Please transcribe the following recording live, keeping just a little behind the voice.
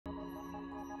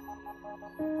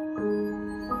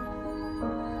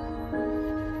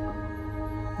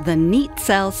The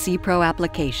NeatCell C-Pro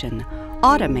application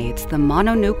automates the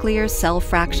mononuclear cell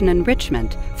fraction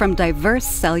enrichment from diverse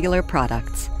cellular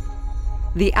products.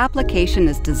 The application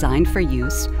is designed for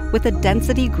use with a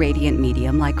density gradient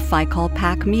medium like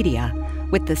Ficoll-Paque media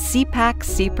with the Sepax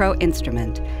C-Pro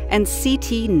instrument and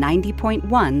CT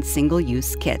 90.1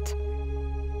 single-use kit.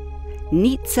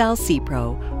 NeatCell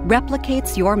C-Pro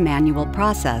replicates your manual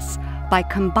process by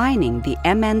combining the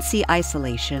MNC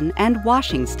isolation and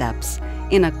washing steps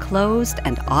in a closed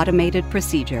and automated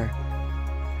procedure.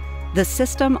 The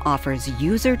system offers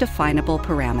user-definable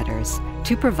parameters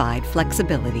to provide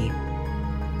flexibility.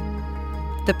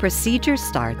 The procedure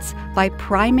starts by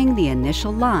priming the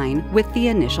initial line with the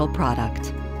initial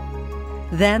product.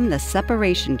 Then the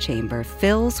separation chamber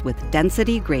fills with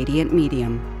density gradient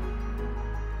medium.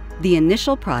 The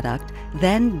initial product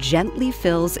then gently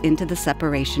fills into the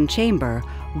separation chamber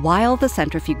while the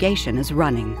centrifugation is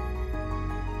running.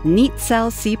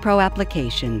 NeatCell C-Pro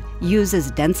application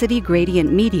uses density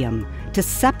gradient medium to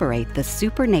separate the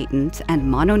supernatant and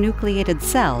mononucleated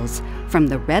cells from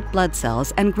the red blood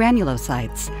cells and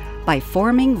granulocytes by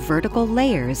forming vertical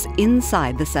layers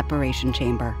inside the separation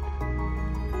chamber.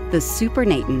 The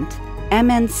supernatant,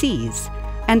 MNCs,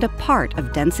 and a part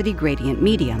of density gradient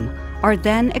medium are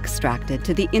then extracted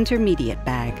to the intermediate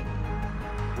bag.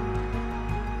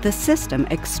 The system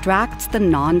extracts the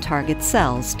non-target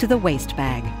cells to the waste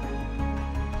bag.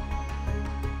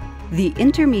 The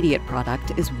intermediate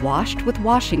product is washed with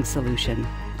washing solution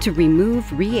to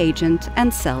remove reagent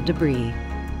and cell debris.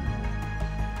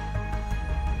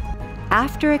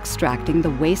 After extracting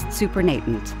the waste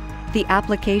supernatant, the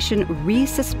application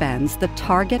resuspends the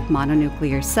target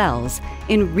mononuclear cells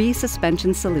in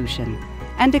resuspension solution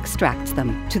and extracts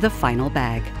them to the final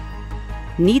bag.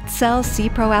 NeatCell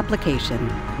C-Pro application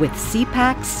with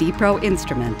Sepax C-Pro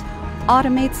instrument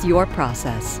automates your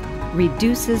process,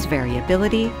 reduces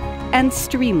variability, and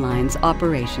streamlines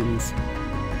operations.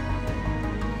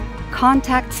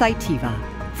 Contact Cytiva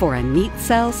for a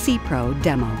NeatCell C-Pro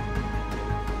demo.